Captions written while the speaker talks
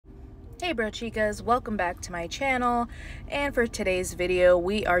Hey BROCHIKAS, welcome back to my channel, and for today's video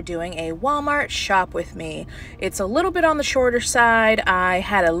we are doing a Walmart shop with me. It's a little bit on the shorter side. I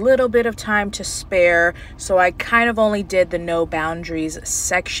had a little bit of time to spare, so I kind of only did the no boundaries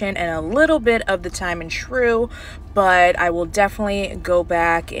section and a little bit of the time and true, but I will definitely go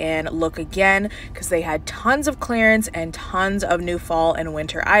back and look again because they had tons of clearance and tons of new fall and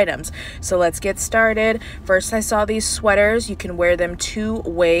winter items. So let's get started. First, I saw these sweaters. You can wear them two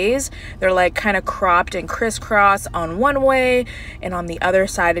ways. They're like kind of cropped and crisscross on one way, and on the other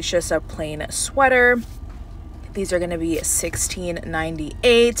side it's just a plain sweater. These are going to be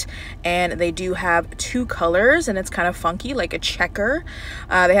 $16.98, and they do have two colors, and it's kind of funky, like a checker.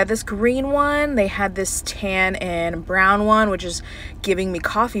 They had this green one, they had this tan and brown one, which is giving me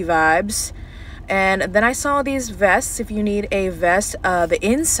coffee vibes. And then I saw these vests. If you need a vest, the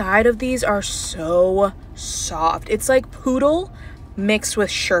inside of these are so soft. It's like poodle mixed with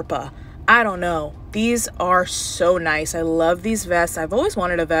Sherpa. I don't know. These are so nice. I love these vests. I've always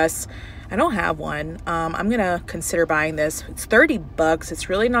wanted a vest. I don't have one. I'm gonna consider buying this. It's 30 bucks. It's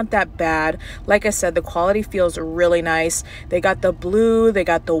really not that bad. Like I said, the quality feels really nice. They got the blue, they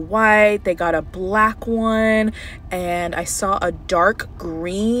got the white, they got a black one, and I saw a dark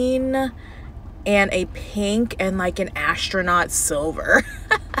green and a pink and like an astronaut silver.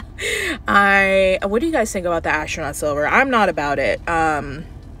 What do you guys think about the astronaut silver? I'm not about it.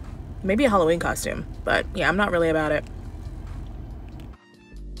 Maybe a Halloween costume, but yeah, I'm not really about it.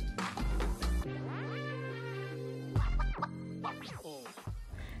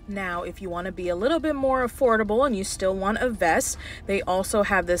 Now, if you want to be a little bit more affordable and you still want a vest, they also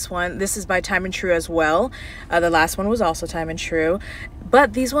have this one. This is by Time and True as well. The last one was also Time and True,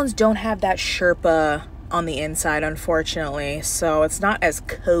 but these ones don't have that Sherpa on the inside, unfortunately, so it's not as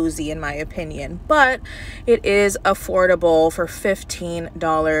cozy in my opinion, but it is affordable for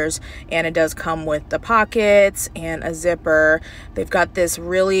 $15, and it does come with the pockets and a zipper. They've got this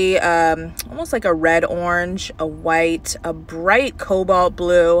really almost like a red orange, a white, a bright cobalt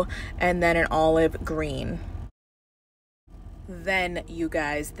blue, and then an olive green. Then, you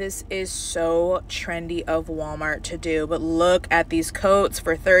guys, this is so trendy of Walmart to do, but look at these coats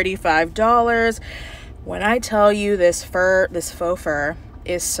for $35. When I tell you this faux fur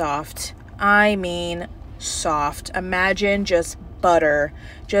is soft, I mean soft. Imagine just butter,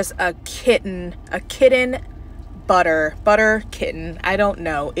 just a kitten butter kitten. I don't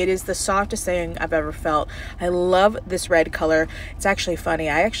know. It is the softest thing I've ever felt. I love this red color. It's actually funny.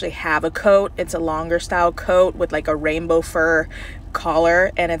 I actually have a coat. It's a longer style coat with like a rainbow fur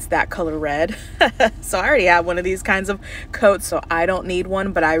collar, and it's that color red. So I already have one of these kinds of coats, so I don't need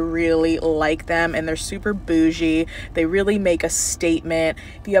one, but I really like them, and they're super bougie. They really make a statement.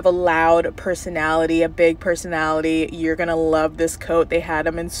 If you have a loud personality, a big personality, you're gonna love this coat. They had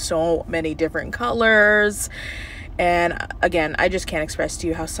them in so many different colors, and again, I just can't express to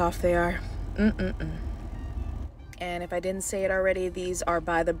you how soft they are. And if I didn't say it already, these are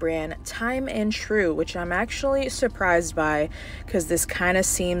by the brand Time and True, which I'm actually surprised by because this kind of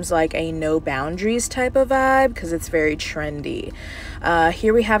seems like a no boundaries type of vibe because it's very trendy.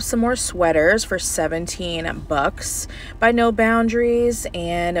 Here we have some more sweaters for 17 bucks by No Boundaries,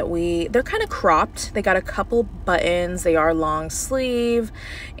 and they're kind of cropped. They got a couple buttons. They are long sleeve,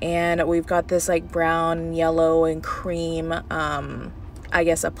 and we've got this like brown, yellow, and cream, I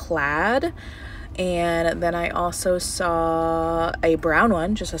guess a plaid. And then I also saw a brown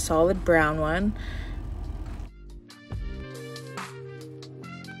one, just a solid brown one.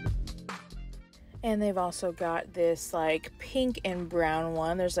 And they've also got this like pink and brown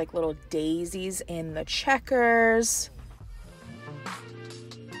one. There's like little daisies in the checkers.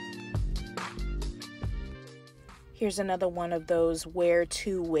 Here's another one of those wear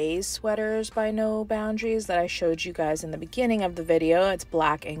two ways sweaters by No Boundaries that I showed you guys in the beginning of the video. It's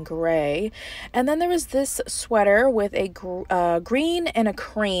black and gray. And then there was this sweater with a green and a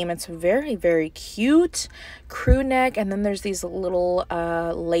cream. It's very, very cute. Crew neck, and then there's these little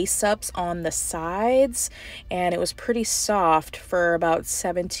lace-ups on the sides, and it was pretty soft for about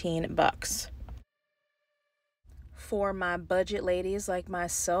 17 bucks. For my budget ladies like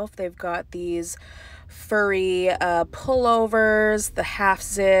myself, they've got these furry pullovers, the half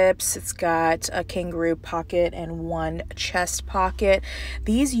zips. It's got a kangaroo pocket and one chest pocket.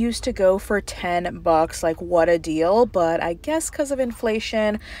 These used to go for 10 bucks, like what a deal, but I guess because of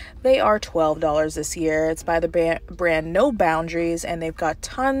inflation they are $12 this year. It's by the brand No Boundaries, and they've got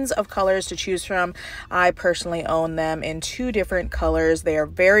tons of colors to choose from. I personally own them in two different colors. They are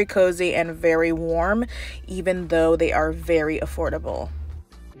very cozy and very warm, even though they are very affordable.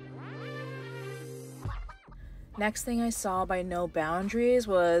 Next thing I saw by No Boundaries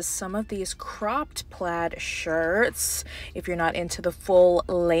was some of these cropped plaid shirts. If you're not into the full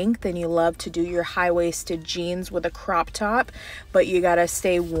length and you love to do your high-waisted jeans with a crop top, but you gotta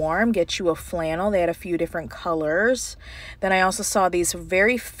stay warm, get you a flannel. They had a few different colors. Then I also saw these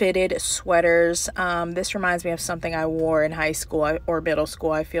very fitted sweaters. This reminds me of something I wore in high school or middle school.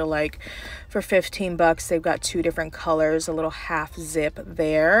 I feel like for 15 bucks, they've got two different colors, a little half zip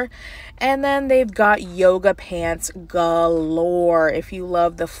there. And then they've got yoga pants galore. If you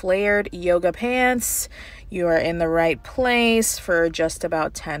love the flared yoga pants, you are in the right place for just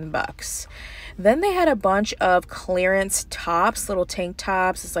about 10 bucks. Then they had a bunch of clearance tops, little tank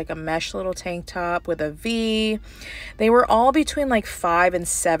tops. It's like a mesh little tank top with a V. They were all between like $5 and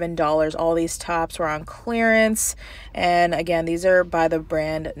 $7. All these tops were on clearance. And again, these are by the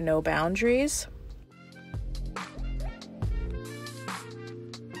brand No Boundaries.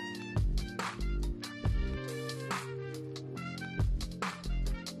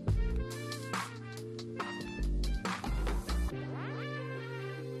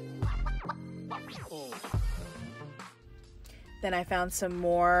 Then I found some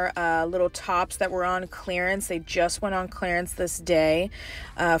more little tops that were on clearance. They just went on clearance this day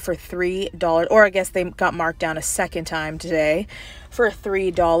for $3. Or I guess they got marked down a second time today for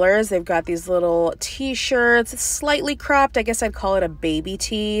 $3. They've got these little t-shirts, slightly cropped. I guess I'd call it a baby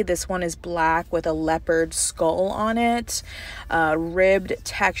tee. This one is black with a leopard skull on it. Ribbed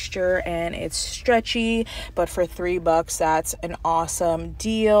texture, and it's stretchy. But for $3, that's an awesome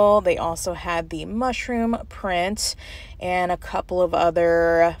deal. They also had the mushroom print and a couple of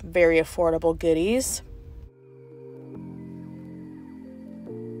other very affordable goodies.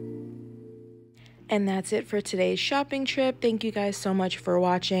 And that's it for today's shopping trip. Thank you guys so much for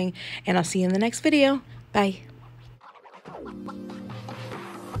watching, and I'll see you in the next video. Bye.